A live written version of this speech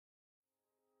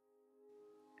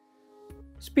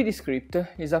SpeedyScript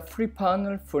is a free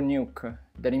panel for Nuke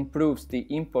that improves the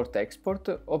import-export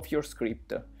of your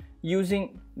script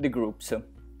using the groups.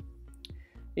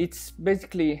 It's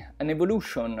basically an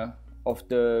evolution of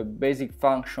the basic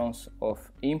functions of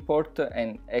import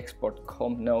and export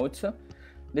comp nodes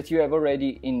that you have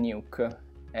already in Nuke,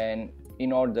 and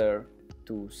in order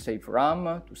to save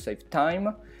RAM, to save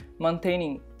time,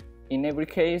 maintaining in every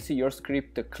case your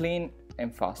script clean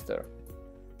and faster.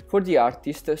 For the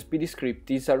artist,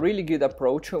 SpeedyScript is a really good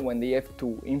approach when they have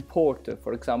to import,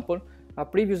 for example, a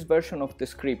previous version of the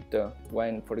script,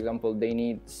 when, for example, they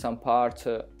need some parts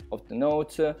of the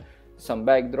nodes, some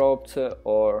backdrops,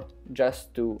 or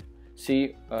just to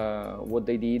see what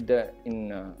they did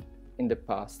in the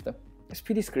past.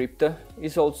 SpeedyScript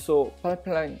is also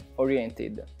pipeline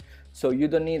oriented, so you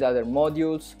don't need other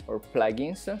modules or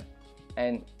plugins,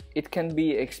 and it can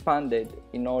be expanded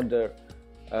in order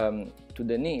to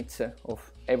the needs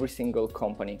of every single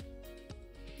company.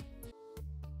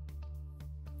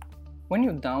 When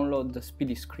you download the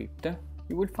SpeedyScript,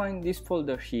 you will find this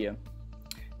folder here.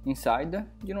 Inside,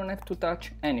 you don't have to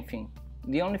touch anything.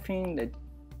 The only thing that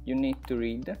you need to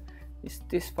read is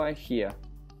this file here.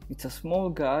 It's a small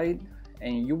guide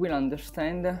and you will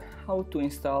understand how to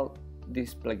install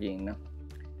this plugin.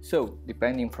 So,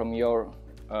 depending from your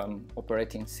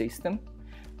operating system,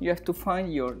 you have to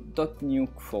find your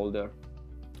 .nuke folder.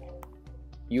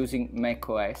 Using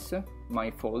macOS, my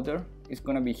folder is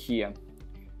gonna be here.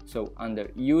 So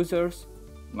under users,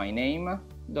 my name,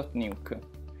 .nuke,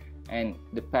 and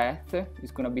the path is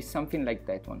gonna be something like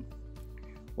that one.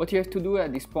 What you have to do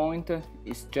at this point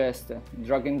is just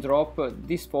drag and drop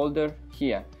this folder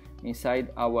here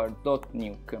inside our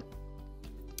 .nuke.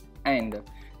 And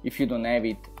if you don't have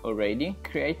it already,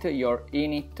 create your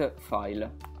init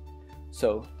file.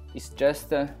 So it's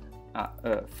just a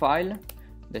file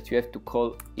that you have to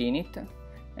call init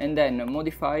and then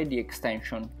modify the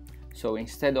extension. So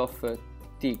instead of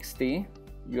txt,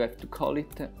 you have to call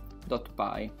it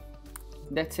 .py.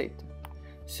 That's it.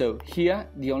 So here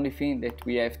the only thing that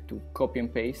we have to copy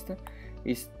and paste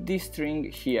is this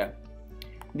string here.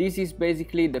 This is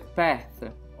basically the path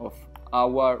of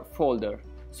our folder,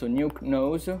 so Nuke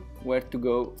knows where to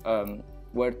go,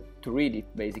 where to read it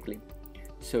basically.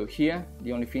 So here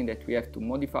the only thing that we have to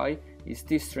modify is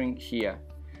this string here.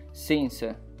 Since,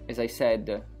 as I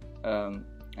said,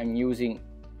 I'm using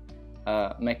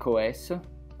macOS,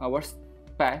 our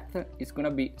path is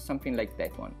gonna be something like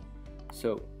that one.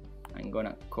 So I'm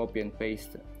gonna copy and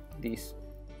paste this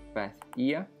path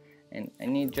here, and I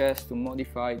need just to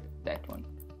modify that one.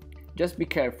 Just be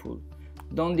careful,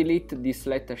 don't delete this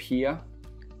letter here.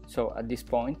 So at this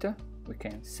point we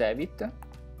can save it,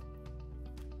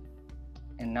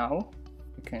 and now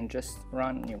we can just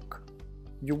run Nuke.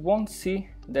 You won't see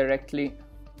directly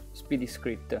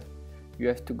SpeedyScript. You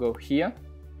have to go here,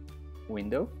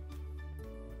 Window,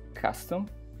 Custom,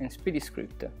 and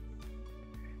SpeedyScript.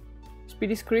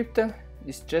 SpeedyScript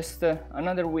is just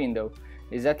another window,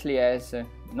 exactly as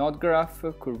Node Graph,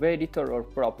 Curve Editor, or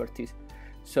Properties.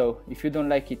 So if you don't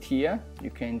like it here,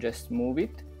 you can just move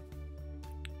it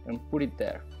and put it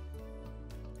there,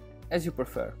 as you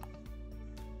prefer.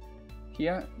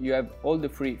 Here you have all the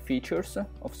free features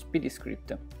of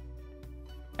SpeedyScript,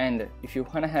 and if you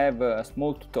want to have a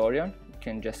small tutorial, you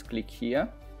can just click here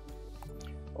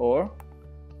or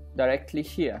directly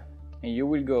here, and you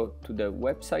will go to the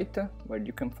website where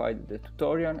you can find the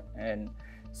tutorial and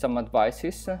some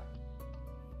advices.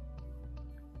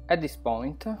 At this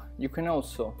point you can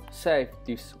also save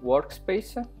this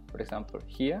workspace, for example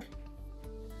here.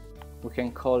 We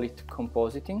can call it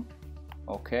compositing.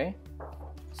 Okay,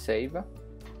 save,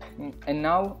 and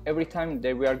now every time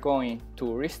that we are going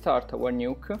to restart our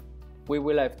Nuke, we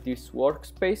will have this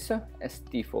workspace as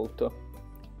default.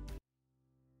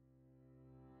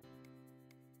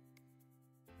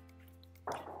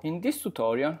 In this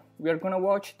tutorial we are gonna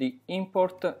watch the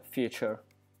import feature.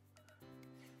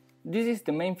 This is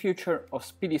the main feature of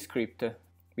SpeedyScript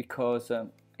because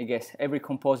I guess every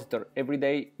compositor every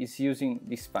day is using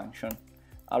this function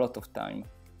a lot of time.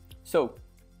 So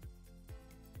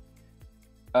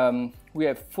we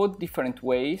have 4 different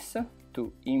ways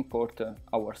to import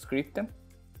our script.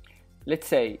 Let's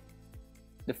say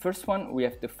the first one, we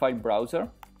have the file browser,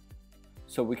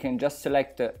 so we can just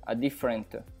select a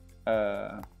different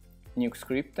Nuke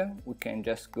script. We can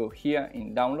just go here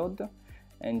in download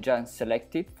and just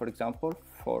select it, for example,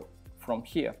 from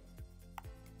here,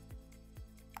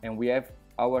 and we have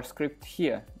our script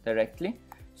here directly,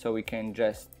 so we can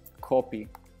just copy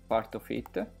part of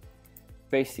it,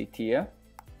 paste it here,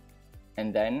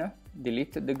 and then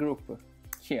delete the group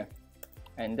here,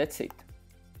 and that's it.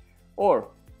 Or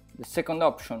the second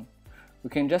option, we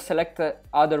can just select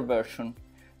other version.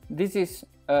 This is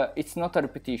it's not a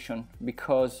repetition,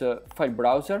 because file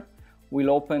browser will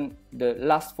open the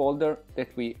last folder that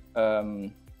we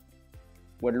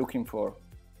were looking for.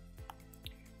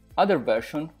 Other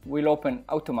version will open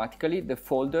automatically the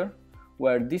folder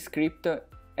where this script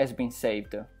has been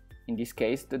saved, in this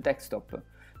case the desktop.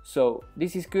 So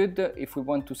this is good if we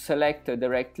want to select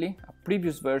directly a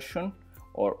previous version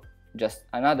or just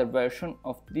another version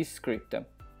of this script,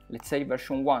 let's say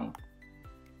version 1,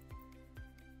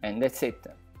 and that's it,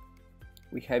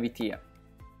 we have it here.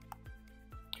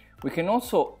 We can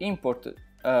also import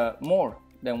more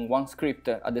than one script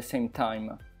at the same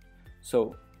time.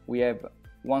 So we have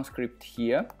one script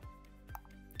here,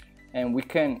 and we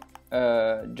can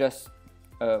just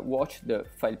watch the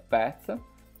file path.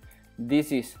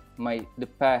 This is the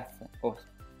path of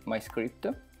my script.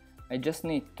 I just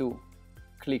need to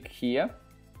click here.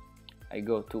 I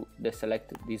go to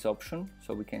deselect this option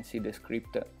so we can see the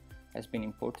script has been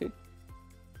imported,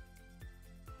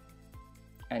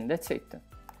 and that's it.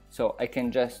 So I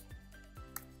can just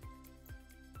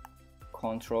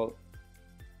Control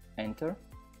Enter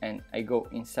and I go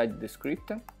inside the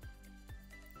script,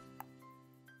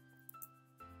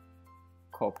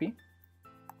 copy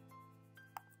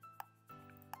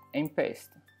and paste.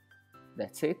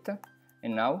 That's it.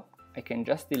 And now I can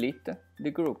just delete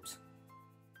the groups.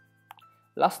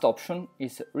 Last option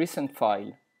is recent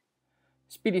file.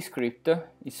 SpeedyScript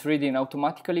is reading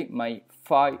automatically my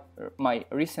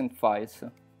recent files.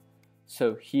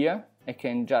 So here I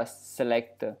can just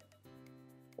select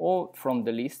all from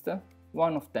the list,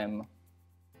 one of them.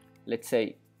 Let's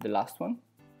say the last one.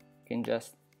 I can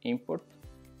just import.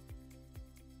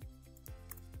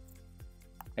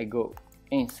 I go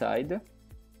inside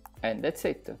and that's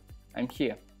it. I'm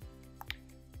here.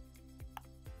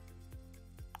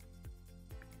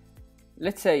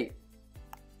 Let's say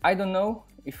I don't know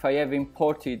if I have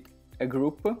imported a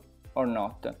group or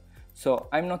not, so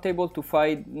I'm not able to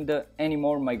find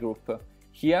anymore my group.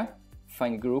 Here,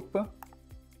 find group.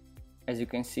 As you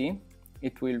can see,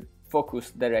 it will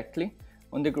focus directly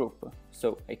on the group,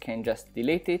 so I can just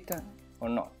delete it or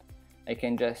not. I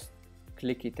can just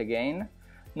click it again.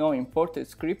 No imported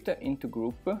script into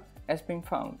group has been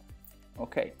found.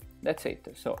 Okay, that's it.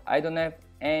 So I don't have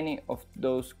any of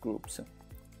those groups.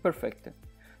 Perfect.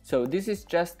 So this is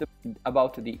just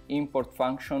about the import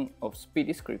function of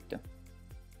SpeedyScript.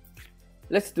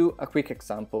 Let's do a quick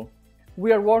example.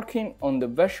 We are working on the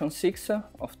version 6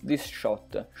 of this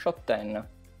shot 10.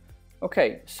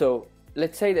 Okay, so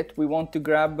let's say that we want to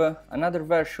grab another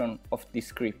version of this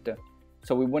script.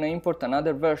 So we want to import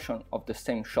another version of the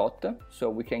same shot, so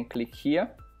we can click here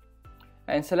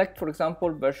and select, for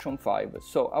example, version 5,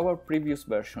 so our previous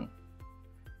version.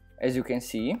 As you can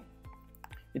see,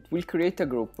 it will create a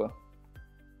group,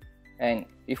 and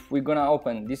if we're gonna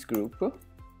open this group,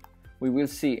 we will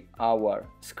see our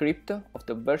script of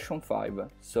the version 5.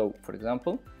 So for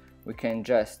example, we can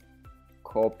just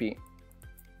copy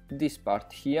this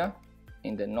part here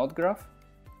in the node graph,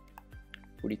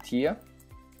 put it here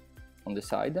on the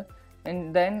side,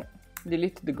 and then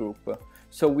delete the group.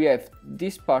 So we have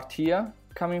this part here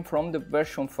coming from the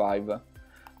version 5.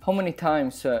 How many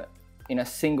times in a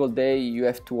single day you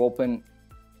have to open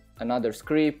another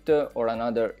script or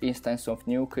another instance of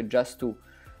Nuke just to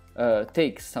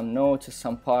take some notes,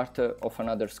 some part of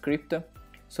another script?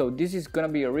 So this is gonna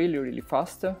be really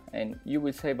fast, and you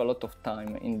will save a lot of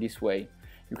time in this way.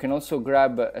 You can also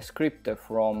grab a script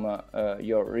from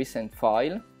your recent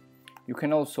file. You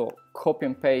can also copy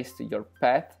and paste your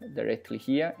path directly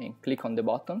here and click on the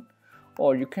button,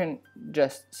 or you can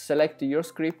just select your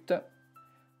script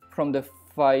from the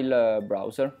file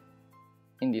browser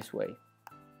in this way.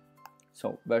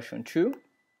 So version 2,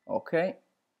 okay,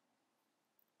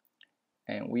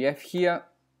 and we have here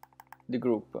the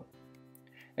group.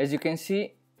 As you can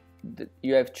see,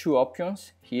 you have two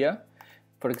options here.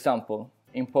 For example,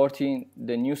 importing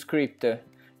the new script,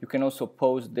 you can also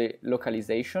pause the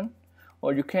localization,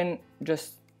 or you can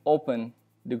just open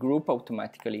the group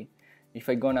automatically. If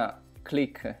I'm gonna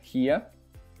click here,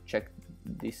 check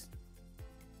this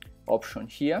option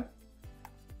here,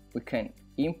 we can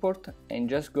import and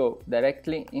just go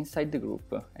directly inside the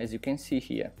group. As you can see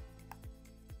here,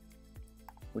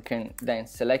 we can then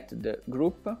select the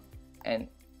group, and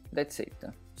that's it.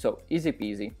 So easy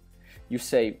peasy. You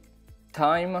save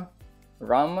time,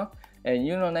 RAM, and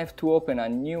you don't have to open a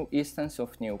new instance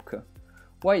of Nuke.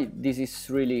 Why this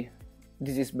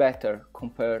is better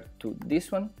compared to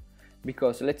this one?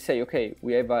 Because let's say, okay,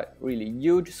 we have a really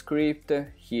huge script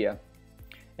here,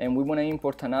 and we want to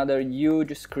import another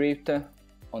huge script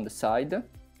on the side.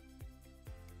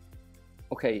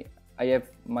 Okay, I have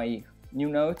my new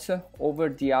nodes over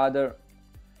the other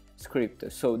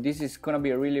script, so this is gonna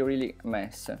be a really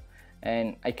mess.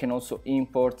 And I can also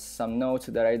import some nodes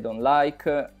that I don't like.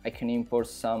 I can import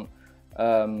some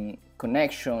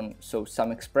connection, so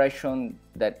some expression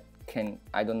that can,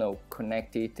 I don't know,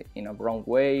 connect it in a wrong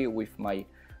way with my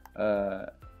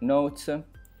nodes,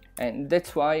 and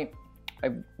that's why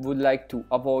I would like to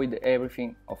avoid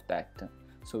everything of that,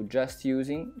 so just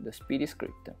using the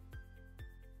SpeedyScript.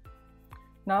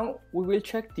 Now we will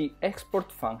check the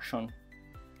export function.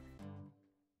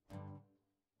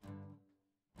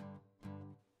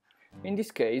 In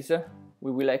this case,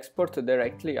 we will export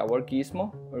directly our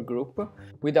gizmo or group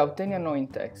without any annoying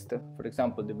text. For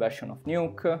example, the version of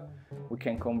Nuke, we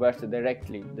can convert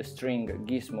directly the string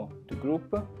gizmo to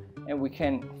group, and we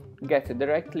can get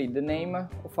directly the name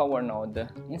of our node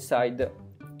inside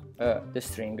the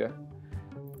string.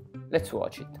 Let's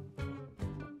watch it.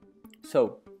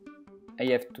 So I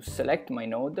have to select my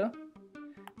node,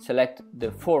 select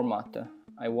the format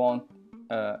I want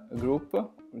a group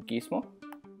or gizmo,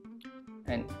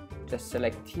 and just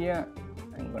select here.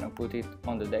 I'm gonna put it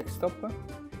on the desktop,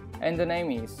 and the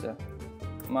name is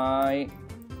my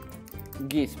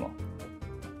gizmo.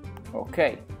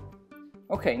 Okay,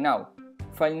 now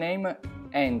file name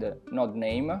and node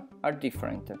name are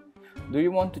different. Do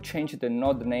you want to change the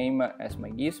node name as my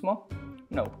gizmo?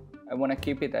 No, I want to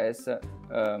keep it as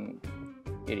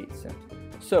it is.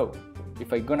 So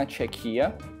if I'm gonna check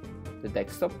here the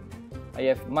desktop, I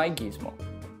have my gizmo.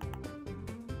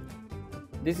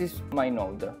 This is my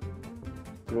node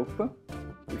group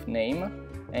with name,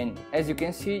 and as you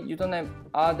can see, you don't have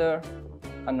other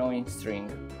annoying string.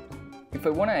 If I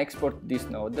want to export this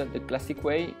node, the classic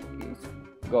way is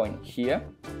going here,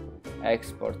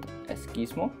 export as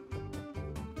gizmo.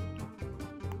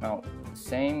 Now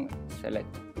same,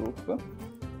 select group,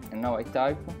 and now I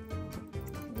type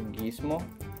gizmo,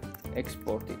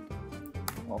 export it.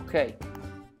 Okay,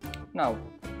 now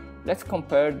let's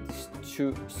compare these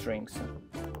two strings.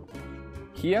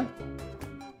 Here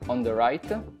on the right,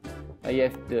 I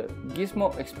have the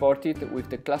gizmo exported with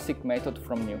the classic method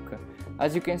from Nuke.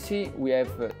 As you can see, we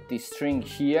have this string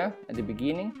here at the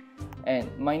beginning, and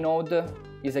my node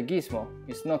is a gizmo,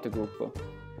 it's not a group.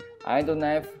 I don't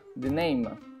have the name,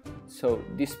 so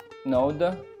this node,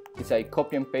 as I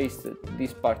copy and paste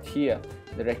this part here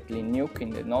directly in Nuke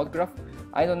in the node graph,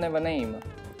 I don't have a name.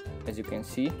 As you can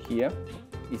see here,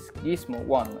 it's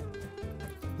gizmo1.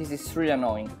 This is really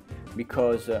annoying,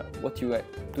 because what you have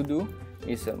to do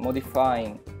is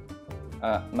modifying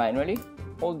manually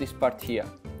all this part here.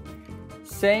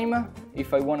 Same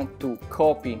if I wanted to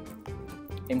copy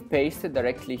and paste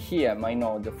directly here my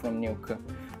node from Nuke.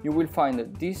 You will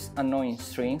find these annoying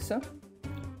strings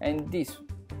and this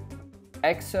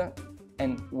X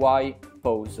and Y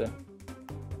pose.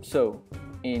 So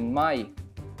in my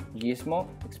gizmo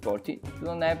exported, you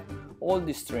don't have all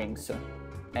these strings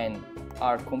and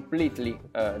are completely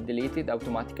deleted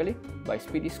automatically by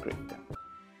SpeedyScript.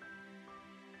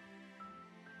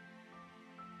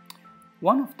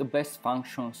 One of the best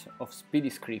functions of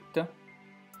SpeedyScript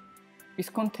is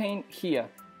contained here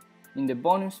in the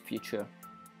bonus feature.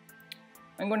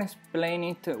 I'm going to explain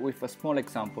it with a small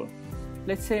example.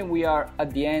 Let's say we are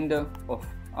at the end of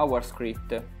our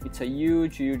script. It's a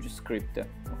huge script,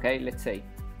 okay, let's say.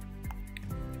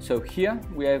 So here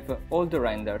we have all the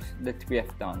renders that we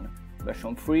have done.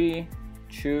 Version 3,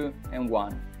 2 and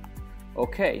 1.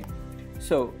 Okay,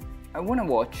 so I want to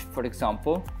watch, for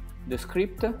example, the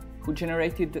script who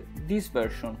generated this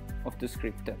version of the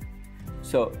script.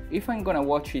 So if I'm gonna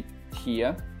watch it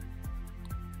here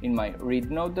in my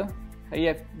read node, I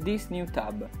have this new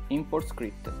tab, import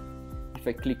script. If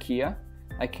I click here,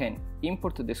 I can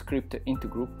import the script into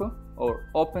group or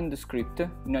open the script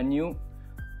in a new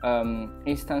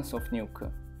instance of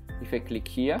Nuke. If I click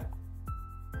here,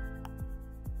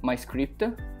 my script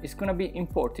is gonna be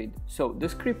imported. So the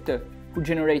script who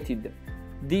generated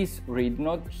this read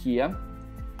node here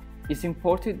is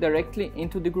imported directly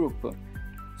into the group.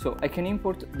 So I can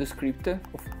import the script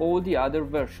of all the other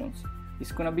versions.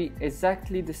 It's gonna be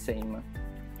exactly the same.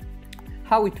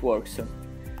 How it works?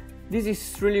 This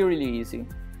is really easy.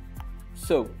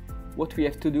 So what we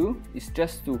have to do is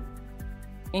just to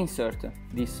insert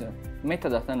this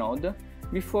metadata node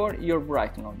before your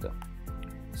write node.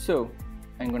 So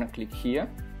I'm gonna click here,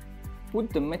 put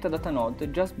the metadata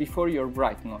node just before your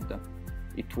write node.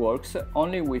 It works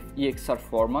only with EXR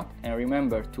format, and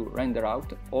remember to render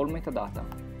out all metadata.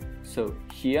 So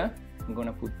here I'm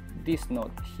gonna put this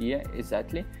node here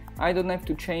exactly. I don't have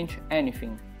to change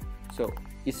anything, so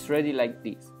it's ready like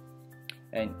this.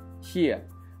 and here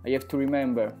I have to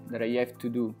remember that I have to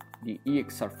do the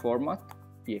EXR format,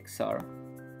 EXR,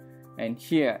 and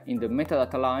here in the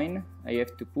metadata line I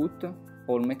have to put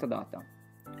all metadata.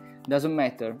 Doesn't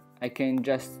matter, I can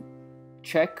just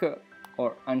check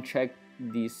or uncheck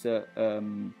this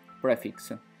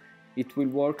prefix. It will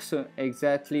work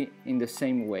exactly in the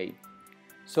same way.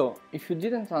 So if you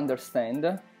didn't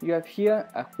understand, you have here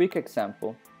a quick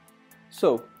example.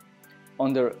 So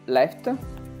on the left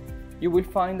you will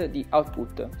find the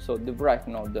output, so the write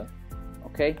node,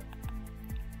 okay?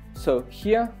 So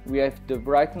here we have the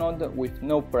write node with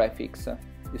no prefix,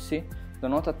 you see, do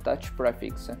not attach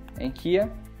prefix, and here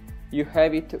you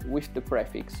have it with the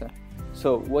prefix.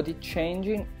 So what is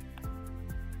changing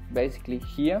basically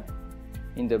here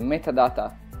in the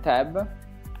metadata tab,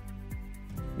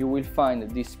 you will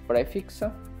find this prefix.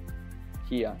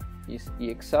 Here is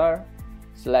EXR/nuke.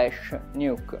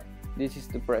 This is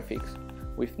the prefix.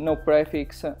 With no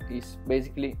prefix is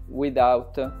basically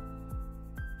without,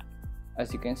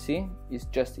 as you can see, it's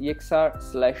just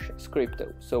EXR/script,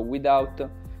 so without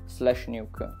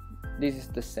 /nuke. This is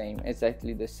the same,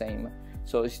 exactly the same.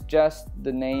 So it's just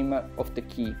the name of the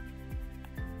key.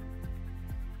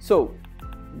 So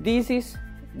this is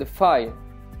the file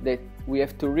that we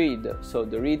have to read. So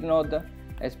the read node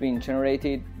has been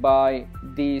generated by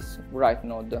this write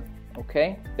node.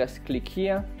 Okay, just click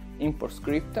here, import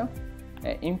script,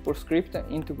 import script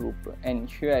into group, and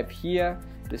you have here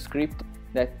the script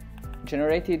that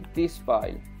generated this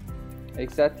file,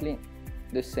 exactly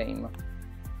the same.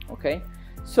 Okay,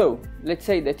 so let's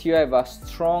say that you have a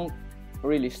strong,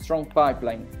 really strong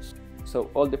pipeline, so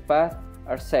all the paths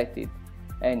are set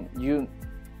and you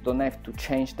don't have to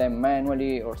change them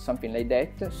manually or something like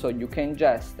that. So you can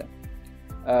just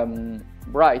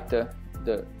write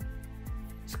the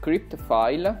script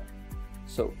file.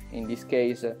 So in this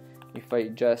case, if I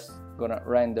just gonna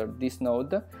render this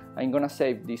node, I'm gonna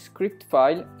save the script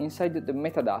file inside the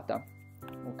metadata.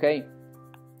 Okay,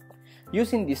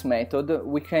 using this method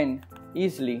we can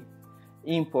easily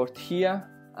import here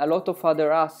a lot of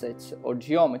other assets or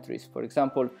geometries. For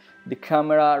example, the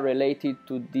camera related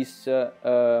to this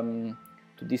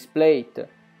plate,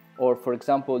 or for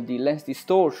example the lens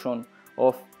distortion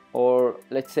of, or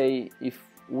let's say if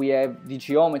we have the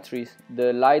geometries,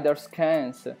 the LiDAR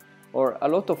scans, or a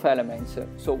lot of elements.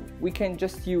 So we can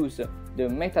just use the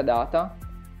metadata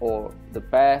or the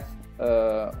path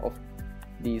of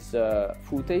this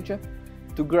footage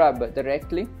to grab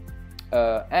directly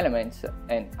elements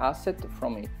and assets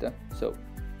from it. So